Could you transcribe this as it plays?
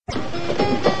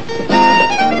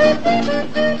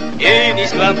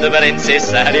Histoire de baleine, c'est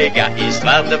ça les gars,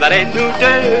 histoire de baleine, nous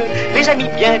deux. Les amis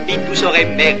bien vite, vous saurez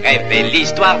mes rêves et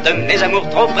l'histoire de mes amours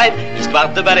trop brèves. Histoire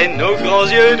de baleine aux grands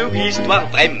yeux doux, histoire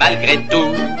vraie malgré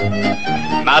tout.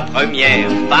 Ma première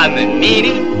femme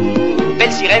Mini,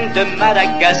 belle sirène de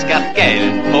Madagascar, quel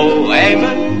poème.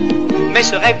 Mais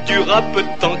ce rêve dura peu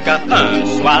de temps car un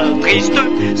soir triste,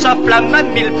 sa flamme a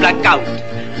mis le blackout.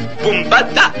 Boum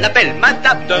bada, la belle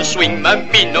madame d'un swing m'a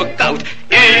mis knock-out.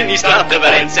 Une histoire de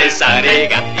baleine, c'est ça les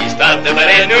gars, histoire de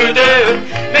baleine nous deux.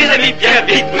 Mes amis bien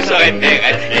vite, vous saurez mes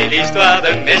rêves et l'histoire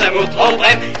de mes amours trop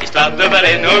brèves. Histoire de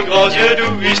baleine aux grands yeux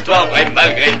doux, histoire vraie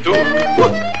malgré tout.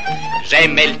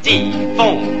 J'aimais le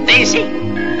typhon d'ici,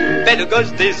 belle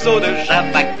gosse des eaux de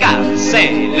Java, car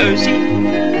celle-ci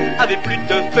avait plus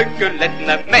de feu que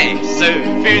l'Etna, mais ce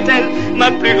fut elle ma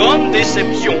plus grande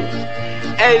déception.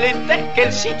 Elle était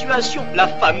quelle situation, la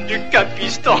femme du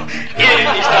Capistan.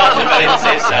 Une histoire de baleine,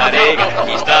 c'est ça les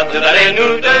gars, histoire de baleine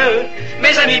nous deux.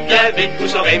 Mes amis bien vite, vous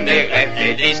saurez mes rêves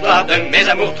et l'histoire de mes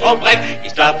amours trop brefs.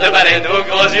 Histoire de baleine aux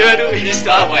grands yeux doux,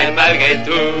 histoire vraie malgré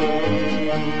tout.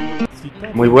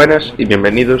 Muy buenas y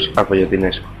bienvenidos a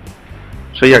Folletinesco.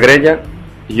 Soy Agrella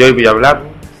y hoy voy a hablar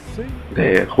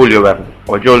de Julio Verne,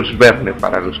 o Jules Verne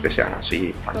para los que sean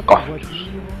así francófilos.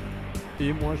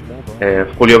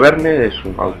 Julio Verne es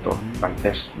un autor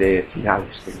francés de finales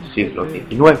del siglo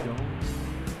XIX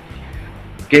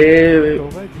que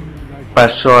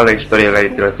pasó a la historia de la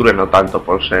literatura no tanto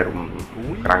por ser un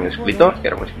gran escritor, que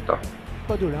era un escritor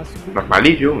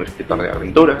normalillo, un escritor de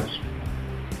aventuras,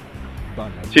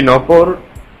 sino por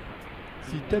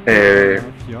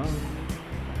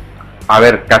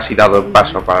haber casi dado el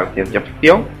paso para la ciencia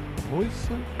ficción,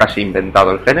 casi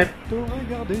inventado el género,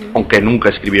 aunque nunca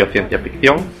escribió ciencia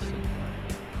ficción,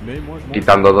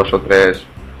 quitando 2 o 3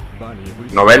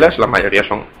 novelas. La mayoría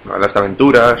son novelas de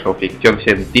aventuras o ficción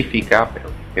científica, pero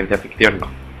ciencia ficción no.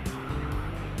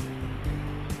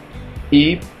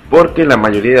 Y porque la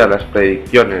mayoría de las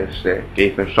predicciones que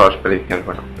hizo en sus predicciones,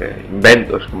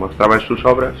 inventos que mostraba en sus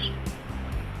obras,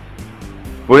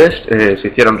 pues se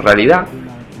hicieron realidad,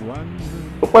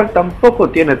 lo cual tampoco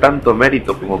tiene tanto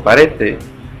mérito como parece,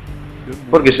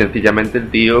 porque sencillamente el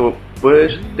tío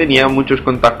pues tenía muchos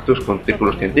contactos con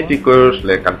círculos científicos,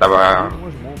 le encantaba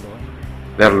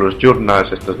leer los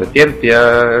journals estos de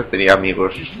ciencia, tenía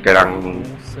amigos que eran...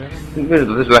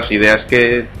 Entonces las ideas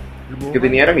que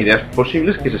tenía eran ideas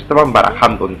posibles que se estaban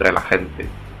barajando entre la gente.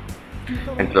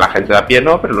 Entre la gente de a pie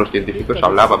no, pero los científicos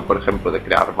hablaban, por ejemplo, de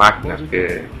crear máquinas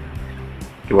que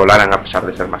volaran a pesar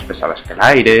de ser más pesadas que el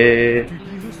aire.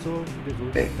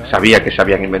 Sabía que se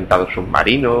habían inventado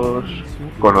submarinos,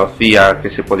 conocía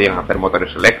que se podían hacer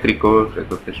motores eléctricos,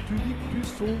 entonces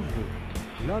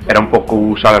era un poco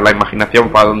usar la imaginación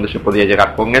para dónde se podía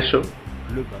llegar con eso,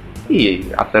 y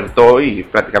acertó, y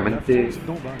prácticamente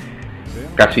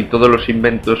casi todos los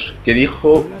inventos que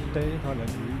dijo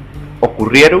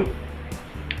ocurrieron,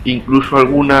 incluso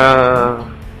alguna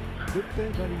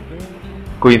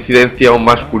coincidencia aún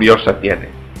más curiosa tiene,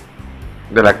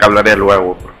 de la que hablaré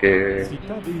luego, porque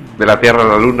de la Tierra a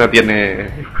la Luna tiene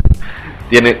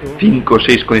 5 o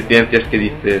 6 coincidencias que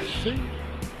dices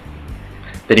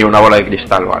tenía una bola de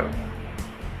cristal o algo.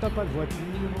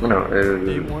 Bueno,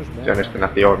 este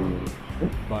nació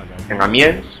en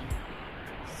Amiens,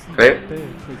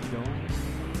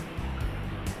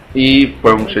 y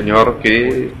fue un señor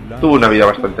que tuvo una vida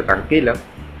bastante tranquila.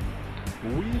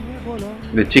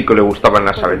 De chico le gustaban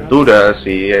las aventuras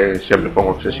y siempre fue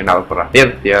obsesionado por la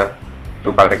ciencia.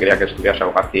 Su padre quería que estudiase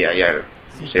abogacía y él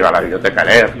se iba a la biblioteca a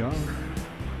leer,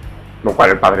 lo cual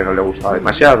al padre no le gustaba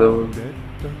demasiado.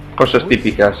 Cosas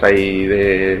típicas ahí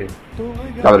de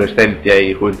la adolescencia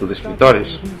y juventud de escritores.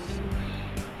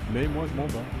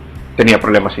 Tenía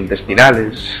problemas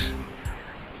intestinales.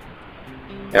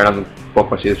 Y hablando un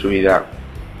poco así de su vida,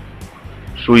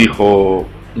 su hijo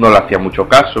no le hacía mucho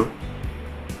caso.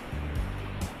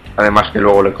 Además que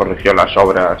luego le corrigió las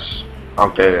obras,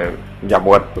 aunque ya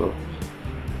muerto.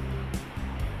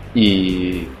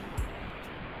 Y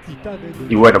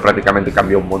bueno, prácticamente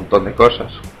cambió un montón de cosas.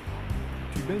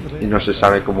 Y no se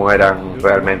sabe cómo eran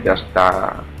realmente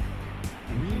hasta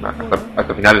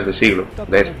finales de siglo,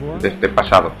 de este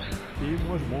pasado.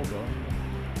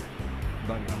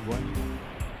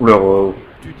 Luego,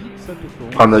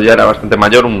 cuando ya era bastante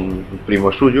mayor, un primo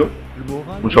suyo,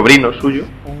 un sobrino suyo,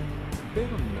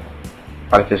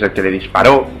 parece ser que le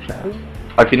disparó. O sea,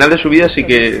 al final de su vida sí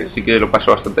que lo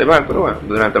pasó bastante mal, pero bueno,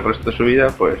 durante el resto de su vida,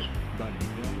 pues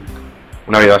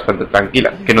una vida bastante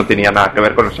tranquila, que no tenía nada que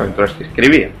ver con las aventuras que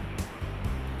escribía.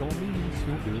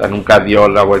 O sea, nunca dio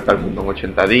la vuelta al mundo en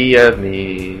 80 días,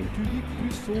 ni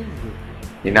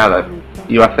Y nada,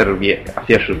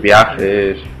 hacía sus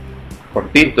viajes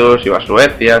cortitos, iba a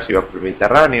Suecia, se iba por el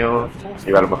Mediterráneo,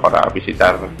 iba a lo mejor a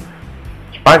visitar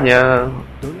España,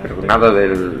 pero nada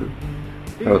del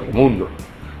otro mundo.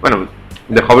 Bueno,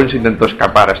 de joven se intentó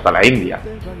escapar hasta la India,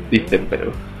 dicen,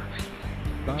 pero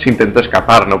se intentó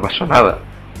escapar, no pasó nada.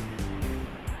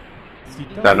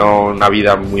 O sea, no una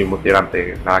vida muy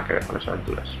emocionante, nada que ver con las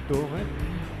aventuras.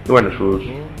 Y bueno,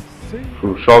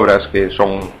 sus obras, que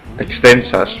son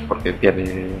extensas, porque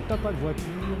tiene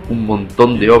un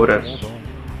montón de obras,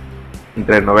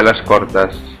 entre novelas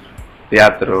cortas,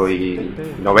 teatro y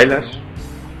novelas.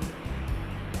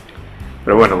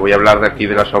 Pero bueno, voy a hablar de aquí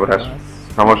de las obras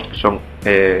famosas, que son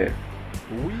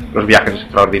Los viajes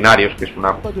extraordinarios, que es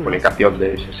una publicación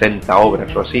de 60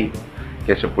 obras o así,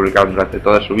 que se publicaron durante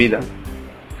toda su vida,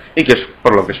 y que es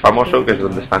por lo que es famoso, que es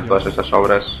donde están todas esas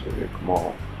obras,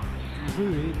 como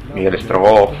Miguel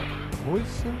Strogoff,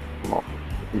 como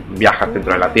Viaje al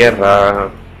centro de la Tierra,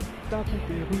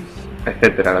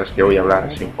 etcétera, de las que voy a hablar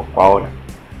así un poco ahora.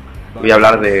 Voy a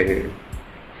hablar de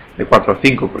 4 o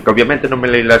 5, porque obviamente no me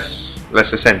leí las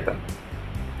 60.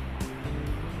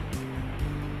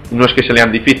 No es que se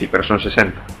lean difícil, pero son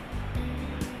 60.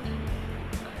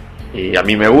 Y a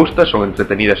mí me gusta, son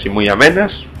entretenidas y muy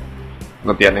amenas.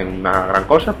 No tienen una gran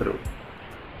cosa, pero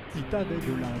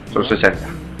son 60.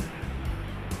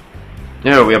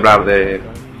 Yo voy a hablar de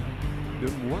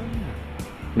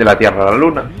La Tierra a la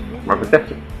Luna, me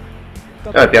apetece.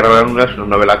 La Tierra a la Luna es una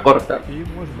novela corta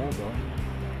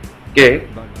que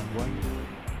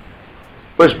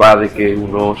pues va de que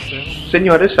unos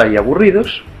señores ahí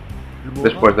aburridos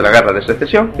después de la guerra de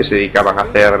secesión, que se dedicaban a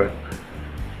hacer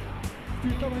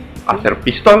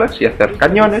pistolas y a hacer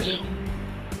cañones,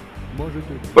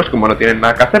 pues como no tienen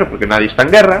nada que hacer porque nadie está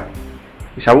en guerra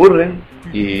y se aburren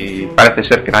y parece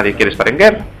ser que nadie quiere estar en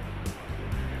guerra,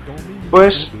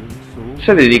 pues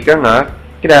se dedican a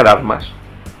crear armas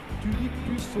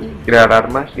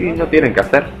y no tienen que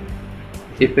hacer.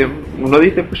 Uno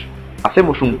dice, pues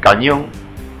hacemos un cañón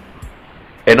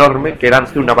enorme que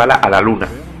lance una bala a la luna,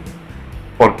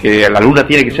 porque la luna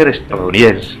tiene que ser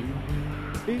estadounidense.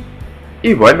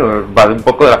 Y bueno, va de un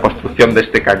poco de la construcción de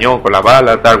este cañón, con la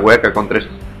bala, tal, hueca, con tres,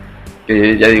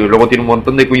 que ya digo, luego tiene un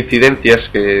montón de coincidencias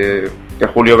que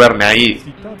Julio Verne ahí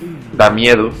da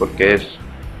miedo, porque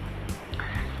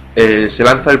se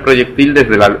lanza el proyectil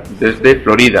desde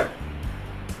Florida.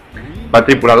 Va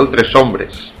tripulado 3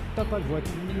 hombres.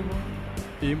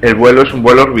 El vuelo es un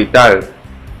vuelo orbital.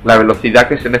 La velocidad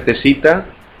que se necesita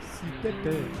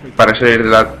para salir de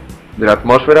la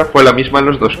atmósfera fue la misma en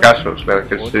los 2 casos, la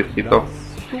que se citó.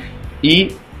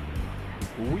 Y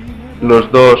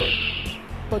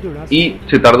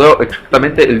se tardó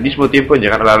exactamente el mismo tiempo en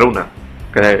llegar a la Luna,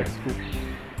 que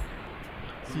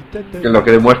lo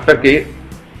que demuestra que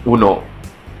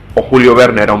o Julio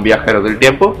Verne era un viajero del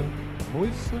tiempo,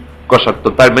 cosa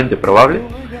totalmente probable,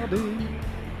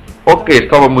 o que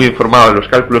estaba muy informado de los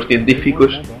cálculos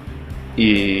científicos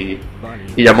y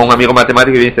llamó a un amigo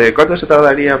matemático y dice: ¿cuánto se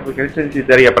tardaría? ¿Qué se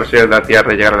necesitaría para salir de la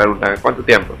Tierra y llegar a la Luna? ¿Cuánto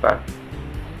tiempo? Tal.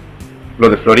 Lo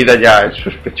de Florida ya es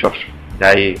sospechoso, de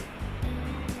ahí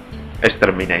es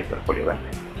Terminator, Julio Verne.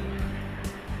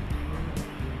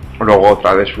 Luego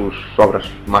otra de sus obras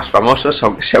más famosas,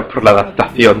 aunque sea por la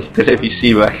adaptación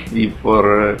televisiva y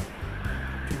por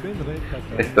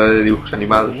esto de dibujos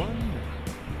animados,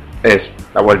 es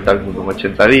La Vuelta al Mundo en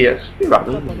 80 días. Y va,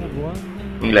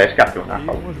 un inglés que hace una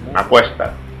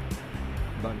apuesta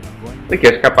de que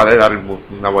es capaz de dar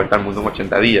una vuelta al mundo en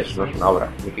 80 días. No es una obra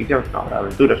de ficción, es una obra de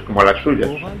aventuras como las suyas,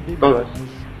 todas.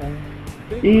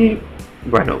 Y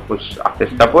bueno, pues hace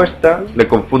esta apuesta, le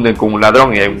confunden con un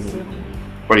ladrón y hay un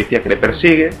policía que le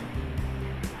persigue.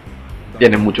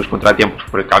 Tienen muchos contratiempos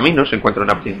por el camino, se encuentra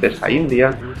una princesa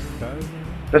india,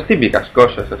 las típicas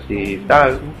cosas así,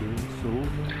 tal.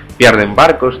 Pierden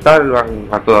barcos, tal, van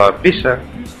a toda prisa.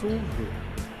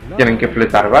 Tienen que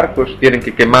fletar barcos, tienen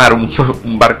que quemar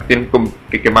un barco,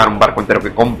 entero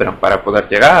que compran para poder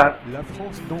llegar.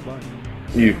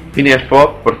 Y Phineas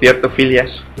Fogg, por cierto, Phileas,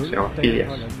 se llama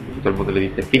Phileas, todo el mundo le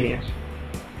dice Phineas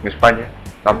en España.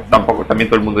 También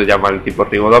todo el mundo llama al tipo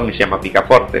Rigodón y se llama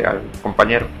Picaporte al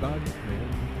compañero,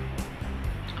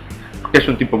 que es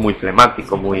un tipo muy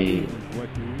flemático, muy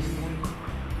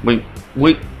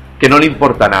que no le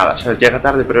importa nada, ¿sabes? Llega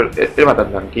tarde, pero él va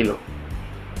tan tranquilo.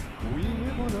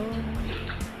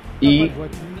 Y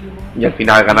al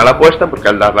final gana la apuesta, porque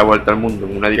al dar la vuelta al mundo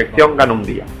en una dirección gana un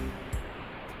día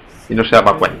y no se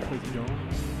daba cuenta.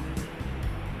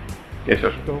 Eso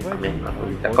es también una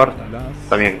novelita corta,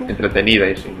 también entretenida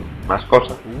y sin más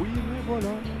cosas.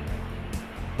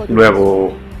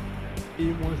 Luego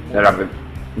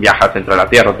viaja al centro de la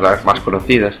Tierra, otra de las más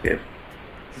conocidas, que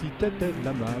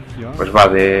pues va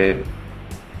de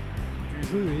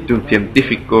un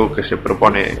científico que se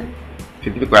propone,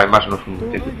 científico además no es un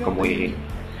científico muy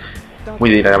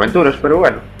de ir de aventuras, pero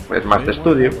bueno, es más de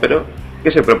estudio, pero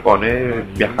que se propone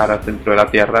viajar al centro de la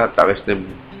Tierra a través de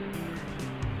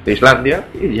Islandia,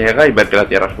 y llega y ve que la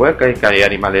Tierra es hueca y que hay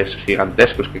animales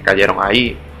gigantescos que cayeron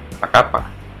ahí, la capa.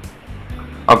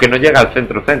 Aunque no llega al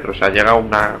centro, o sea, llega a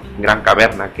una gran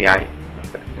caverna que hay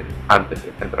antes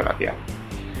del centro de la Tierra.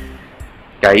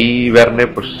 Que ahí Verne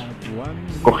pues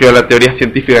cogió la teoría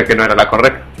científica que no era la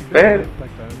correcta,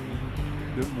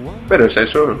 pero es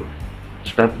eso.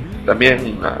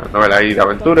 También una novela ahí de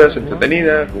aventuras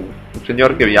entretenida, un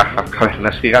señor que viaja a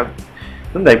cavernas gigantes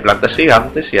donde hay plantas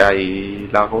gigantes y hay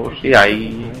lagos y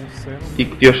hay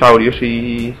ictiosaurios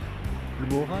y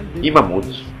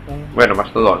mamuts, bueno,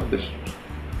 mastodontes,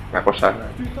 una cosa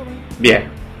bien.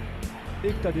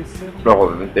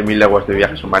 Luego de 1000 leguas de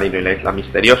viaje submarino y la isla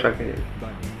misteriosa, que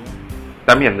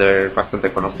también es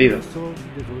bastante conocido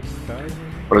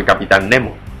por el Capitán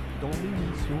Nemo,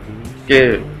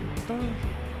 que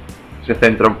se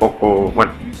centra un poco,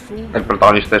 bueno, el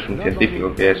protagonista es un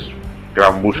científico que va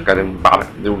en busca de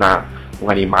un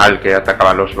animal que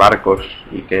atacaba los barcos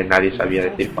y que nadie sabía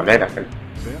decir cuál era, el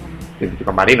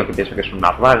científico marino que piensa que es un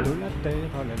narval.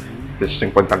 Entonces se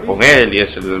encuentran con él y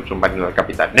es el submarino del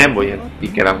Capitán Nemo y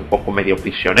quedan un poco medio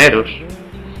prisioneros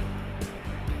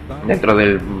dentro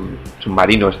del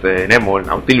submarino de Nemo, el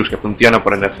Nautilus, que funciona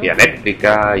por energía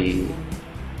eléctrica y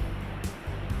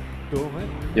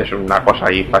es una cosa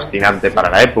ahí fascinante para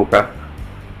la época.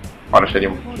 Ahora sería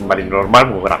un submarino normal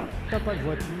muy grande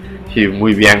y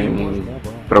muy bien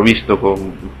provisto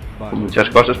con muchas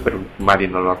cosas, pero un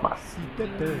submarino normal.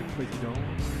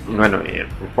 Bueno, y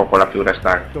un poco la figura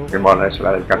esta que mola es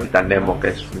la del Capitán Nemo, que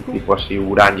es un tipo así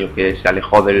huraño que se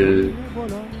alejó que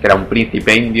era un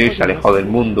príncipe indio y se alejó del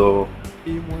mundo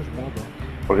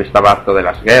porque estaba harto de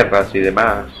las guerras y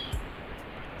demás.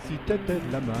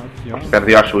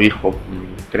 Perdió a su hijo,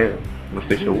 creo, no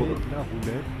estoy seguro.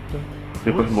 Su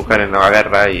hijo y su mujer en la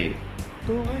guerra y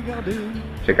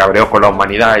se cabreó con la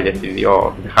humanidad y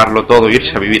decidió dejarlo todo e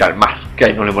irse a vivir al mar, que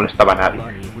ahí no le molestaba a nadie.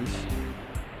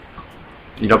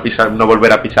 Y no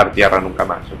volver a pisar tierra nunca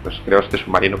más. Entonces creó este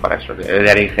submarino para eso. Él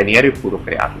era ingeniero y pudo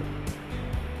crearlo.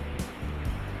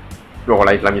 Luego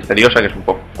la isla misteriosa, que es un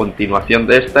poco continuación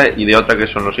de esta, y de otra que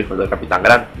son los hijos del Capitán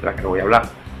Grant, de la que no voy a hablar.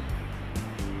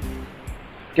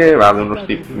 Que va de unos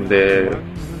tipos de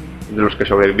los que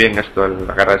sobreviven esto en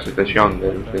la guerra de secesión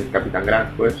del Capitán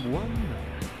Grant, pues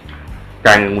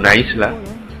caen en una isla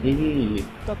y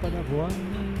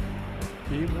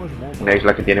una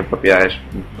isla que tiene propiedades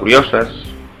curiosas.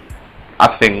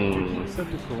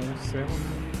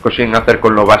 Consiguen hacer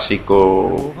con lo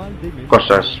básico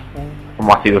cosas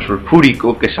como ácido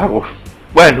sulfúrico, que es algo,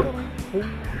 bueno,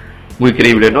 muy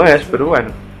creíble no es, pero bueno.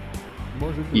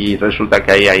 Y resulta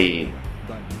que ahí hay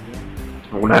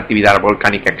una actividad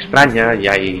volcánica extraña y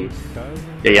hay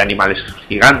animales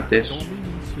gigantes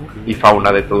y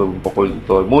fauna de todo un poco de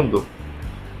todo el mundo.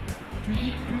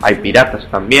 Hay piratas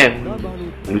también,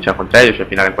 luchan contra ellos y al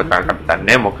final encuentran al Capitán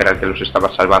Nemo, que era el que los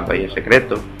estaba salvando ahí en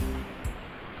secreto.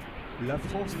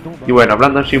 Y bueno,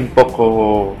 hablando así un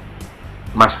poco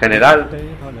más general,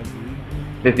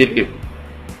 decir que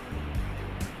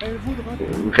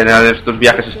en general estos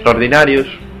viajes extraordinarios,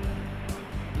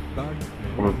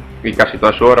 y casi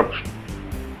toda su obra, pues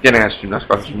tienen así unas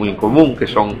cosas muy en común, que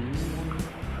son,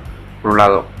 por un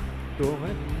lado,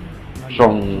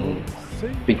 son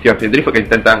ficción científica, que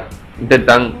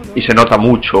intentan, y se nota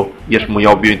mucho y es muy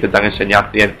obvio, intentan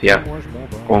enseñar ciencia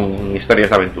con historias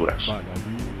de aventuras. O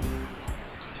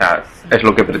sea, es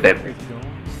lo que pretende.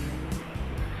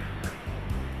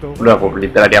 Luego,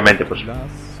 literariamente, pues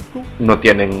no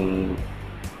tienen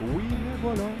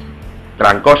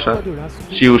gran cosa.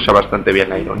 Sí usa bastante bien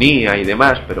la ironía y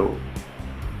demás, pero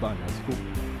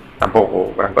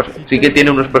tampoco gran cosa. Sí que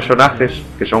tiene unos personajes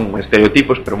que son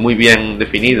estereotipos, pero muy bien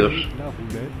definidos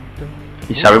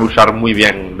y sabe usar muy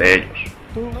bien de ellos.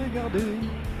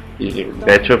 Y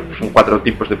de hecho son 4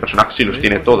 tipos de personajes y los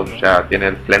tiene todos. O sea, tiene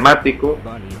el flemático,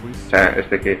 o sea,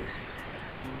 este que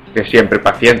es siempre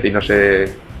paciente y no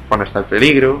se pone hasta el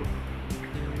peligro.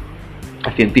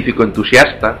 El científico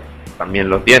entusiasta también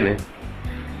lo tiene,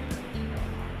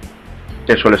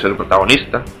 que suele ser el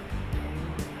protagonista.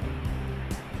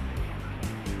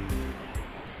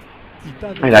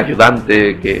 El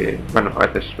ayudante, que bueno, a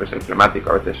veces es el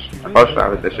flemático, a veces otra cosa, a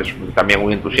veces es también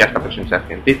muy entusiasta pero sin ser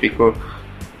científico.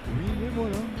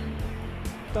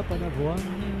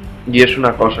 Y es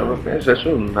una cosa, ¿no? Es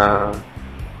eso,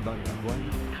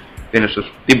 tiene sus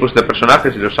tipos de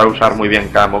personajes y los sabe usar muy bien en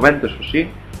cada momento, eso sí.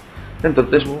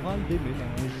 Entonces,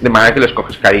 de manera que les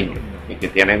coges cariño y que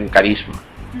tienen carisma,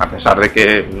 a pesar de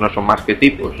que no son más que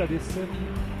tipos.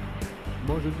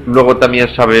 Luego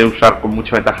también sabe usar con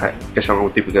mucha ventaja, que es algo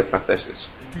típico de franceses,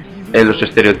 los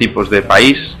estereotipos de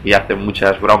país, y hace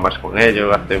muchas bromas con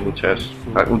ello,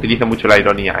 utiliza mucho la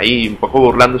ironía ahí, un poco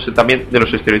burlándose también de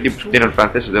los estereotipos que tienen los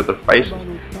franceses de otros países,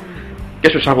 que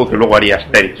eso es algo que luego haría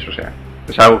Asterix, o sea,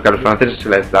 es algo que a los franceses se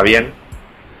les da bien,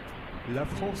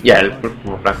 y a él, pues,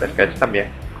 como francés que es también.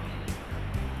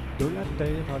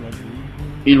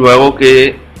 Y luego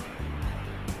que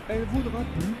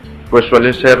pues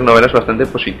suelen ser novelas bastante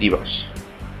positivas,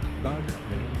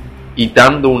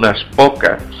 quitando unas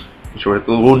pocas, y sobre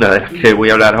todo una de las que voy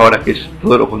a hablar ahora, que es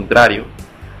todo lo contrario.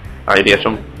 La mayoría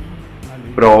son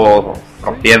pro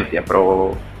ciencia,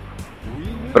 pro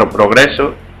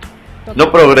progreso,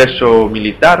 no progreso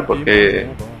militar, porque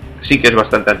sí que es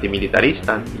bastante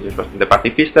antimilitarista y es bastante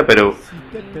pacifista, pero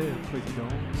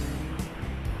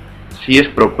sí es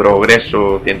pro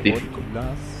progreso científico,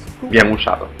 bien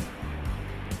usado.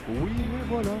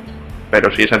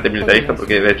 Pero sí es antimilitarista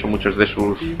porque de hecho muchos de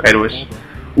sus héroes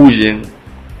huyen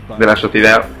de la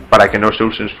sociedad para que no se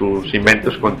usen sus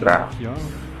inventos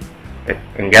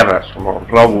en guerras, como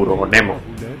Robur o Nemo.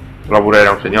 Robur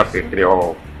era un señor que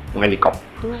creó un helicóptero.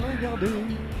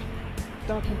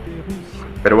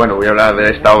 Pero bueno, voy a hablar de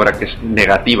esta obra que es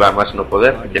negativa a más no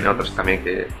poder. Tiene otras también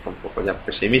que son un poco ya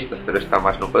pesimistas, pero esta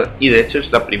más no poder. Y de hecho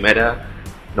es la primera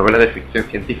novela de ficción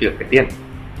científica que tiene.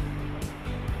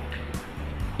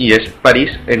 Y es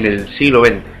París en el siglo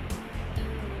XX,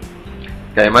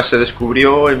 que además se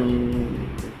descubrió en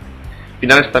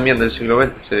finales también del siglo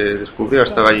XX, se descubrió,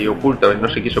 estaba ahí oculta, no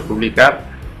se quiso publicar,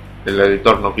 el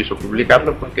editor no quiso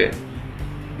publicarlo porque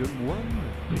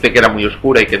dice que era muy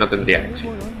oscura y que no tendría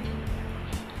éxito.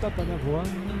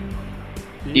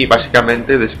 Y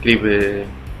básicamente describe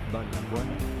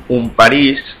un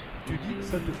París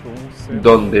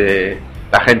donde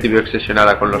la gente vive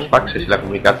obsesionada con los faxes y la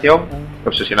comunicación,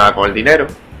 obsesionada con el dinero.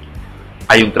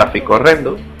 Hay un tráfico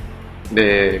horrendo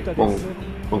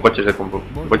con coches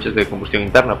de combustión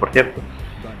interna, por cierto.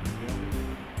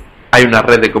 Hay una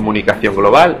red de comunicación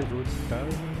global,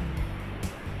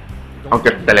 aunque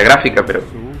es telegráfica, pero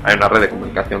hay una red de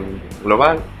comunicación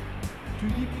global.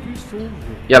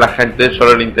 Y a la gente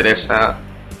solo le interesa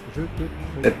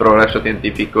el progreso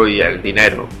científico y el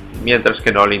dinero, mientras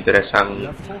que no le interesan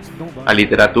la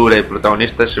literatura, y el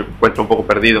protagonista se encuentra un poco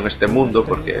perdido en este mundo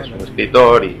porque es un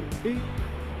escritor y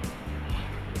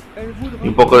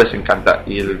un poco desencantado,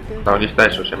 y el protagonista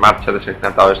eso, se marcha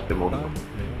desencantado de este mundo,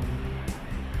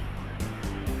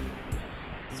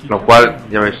 lo cual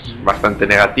ya ves bastante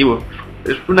negativo.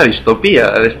 Es una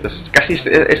distopía de estas, casi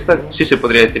esta sí se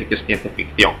podría decir que es ciencia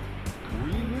ficción,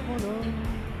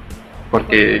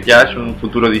 porque ya es un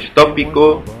futuro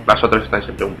distópico, las otras están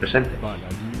siempre en un presente.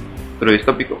 Pero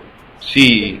distópico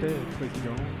sí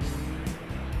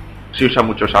usa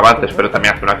muchos avances, pero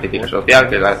también hace una crítica social,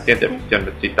 que la ciencia ficción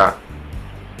necesita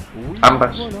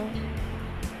ambas.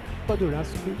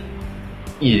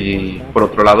 Y por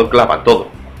otro lado clava todo,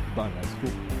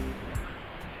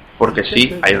 porque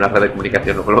sí hay una red de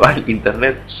comunicación global,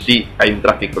 internet, sí hay un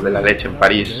tráfico de la leche en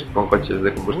París con coches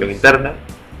de combustión interna.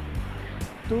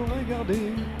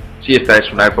 Sí, esta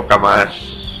es una época más,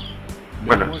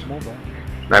 bueno,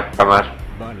 una época más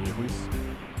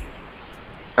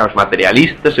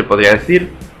materialista, se podría decir.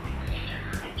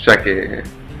 O sea que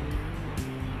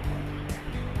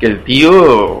el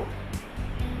tío,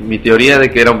 mi teoría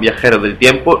de que era un viajero del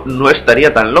tiempo no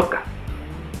estaría tan loca.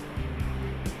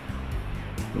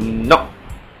 No.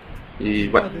 Y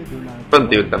bueno, fue un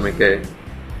tío también que,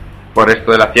 por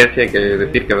esto de la ciencia, hay que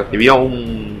decir que recibió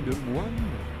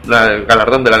el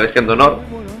galardón de la Legión de Honor,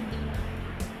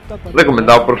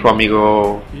 recomendado por su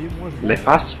amigo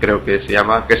Lefas, creo que se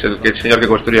llama, que es el señor que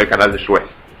construyó el canal de Suez.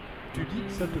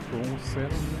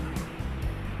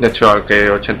 De hecho, al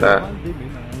que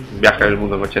viaja el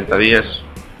mundo en 80 días,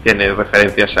 tiene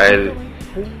referencias a él,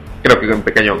 creo que un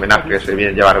pequeño homenaje que se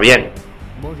viene a llevar bien.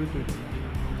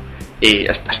 Y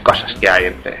estas cosas que hay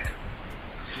entre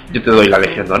yo te doy la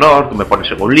Legión de Honor, tú me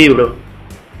pones en un libro.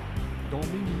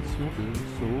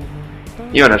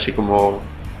 Y bueno, así como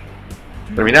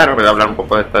terminar, voy a hablar un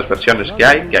poco de estas versiones que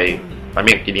hay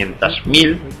también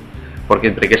 500.000, porque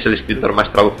entre que es el escritor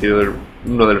más traducido,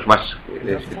 uno de los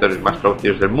escritores más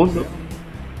traducidos del mundo,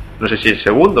 no sé si el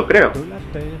segundo, creo.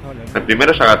 El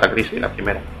primero es Agatha Christie, la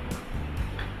primera.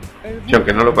 Si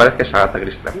aunque no lo parezca, es Agatha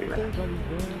Christie la primera.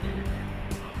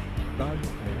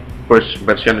 Pues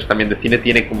versiones también de cine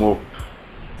tiene como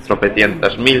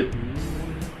tropecientas mil.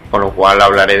 con lo cual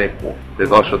hablaré de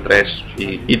 2 o 3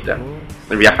 y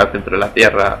el viaje al centro de la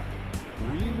Tierra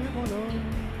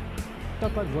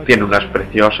tiene unas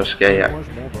preciosas que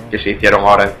se hicieron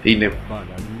ahora en cine,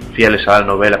 fieles a la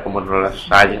novela como no las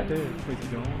haya,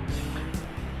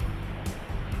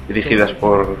 dirigidas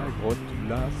por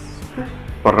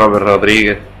Robert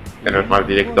Rodríguez, que no es mal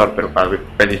director, pero para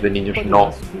pelis de niños no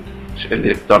es el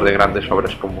director de grandes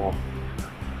obras como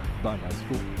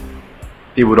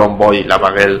Tiburón Boy y La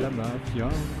Baguelle,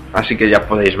 así que ya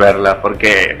podéis verla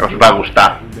porque os va a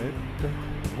gustar.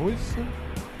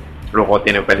 Luego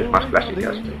tiene pelis más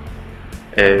clásicas.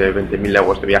 20.000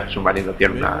 leguas de viaje submarino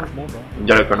tiene una...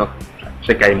 Yo le conozco,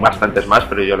 sé que hay bastantes más,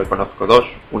 pero yo le conozco 2.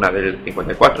 Una del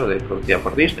 54, producida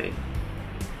por Disney,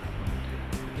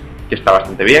 que está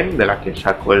bastante bien, de la que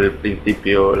saco el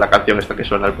principio, la canción esta que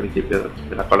suena al principio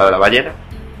de La cola de la ballena,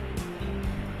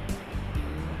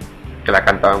 que la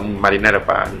canta un marinero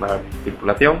para animar la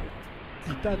tripulación.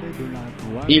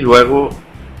 Y luego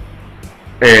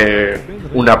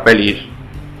una peli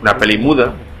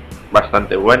muda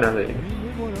bastante buena de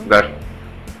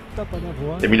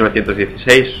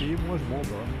 1916,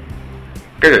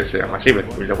 que se llama así,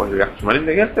 20.000 leguas de viaje submarino,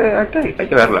 que hay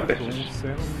que verla.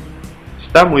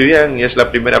 Está muy bien y es la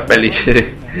primera peli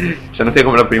se anuncia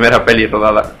como la primera peli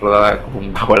rodada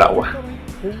bajo el agua,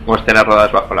 como escenas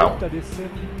rodadas bajo el agua.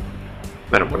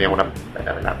 Bueno, ponían una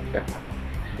pena de la...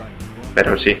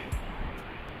 pero sí.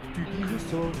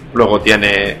 Luego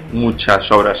tiene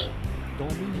muchas obras.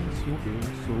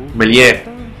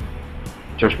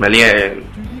 Joseph Méliès,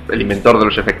 el inventor de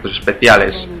los efectos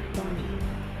especiales,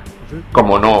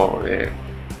 como no,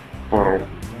 por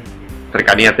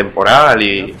cercanía temporal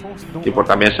y por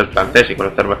también ser francés y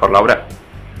conocer mejor la obra,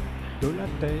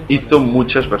 hizo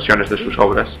muchas versiones de sus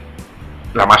obras.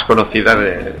 La más conocida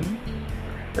de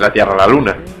La Tierra a la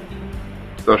Luna.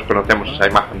 Todos conocemos esa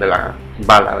imagen de la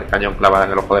bala de cañón clavada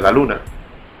en el ojo de la luna,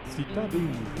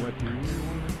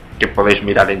 que podéis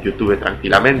mirar en YouTube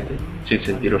tranquilamente, sin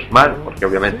sentiros mal, porque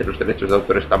obviamente los derechos de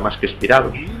autor están más que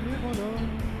expirados.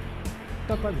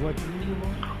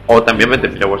 O también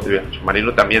 20.000 leguas de viaje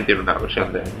submarino también tiene una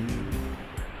versión de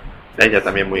ella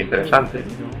también muy interesante.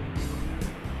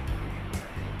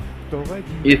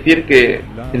 Y decir que,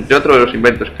 entre otros de los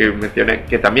inventos que mencioné,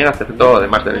 que también acertó,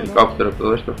 además del helicóptero,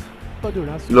 todo esto,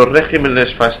 los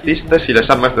regímenes fascistas y las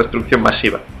armas de destrucción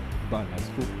masiva.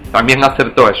 También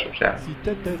acertó eso, o sea,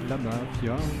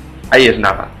 ahí es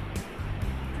nada.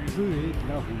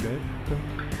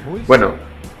 Bueno,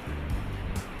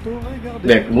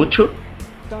 leed mucho,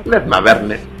 leed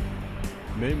Maverne,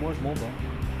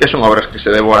 que son obras que se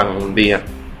devoran en un día,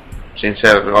 sin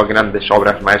ser grandes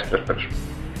obras maestras, pero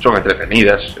son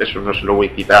entretenidas, eso no se lo voy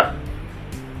a quitar.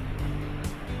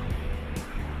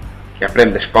 Que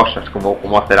aprendes cosas como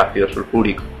cómo hacer ácido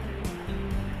sulfúrico,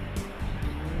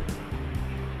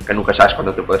 que nunca sabes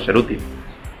cuándo te puede ser útil.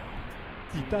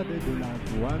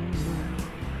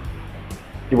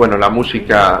 Y bueno, la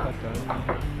música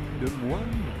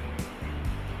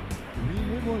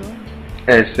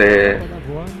es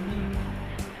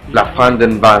La Fin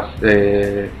d'un Vase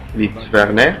de Fritz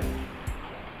Werner,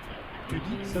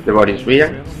 de Boris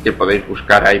Vian, que podéis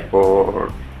buscar ahí por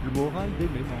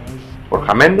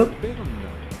Jamendo,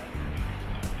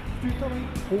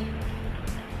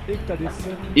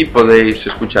 y podéis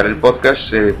escuchar el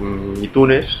podcast en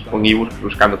iTunes o en iBooks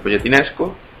buscando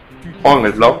Folletinesco, o en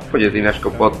el blog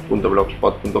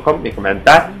folletinescopod.blogspot.com y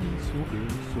comentar.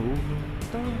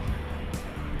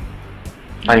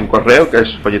 Hay un correo que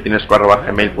es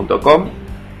folletinesco@gmail.com.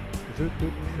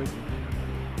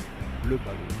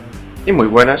 Y muy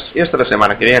buenas, y hasta la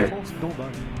semana que viene.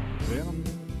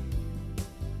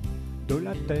 De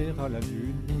la Terre à la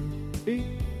Lune, et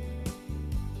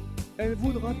elle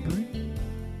voudra plus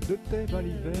de thé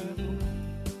Baliverne,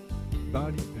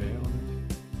 Baliverne.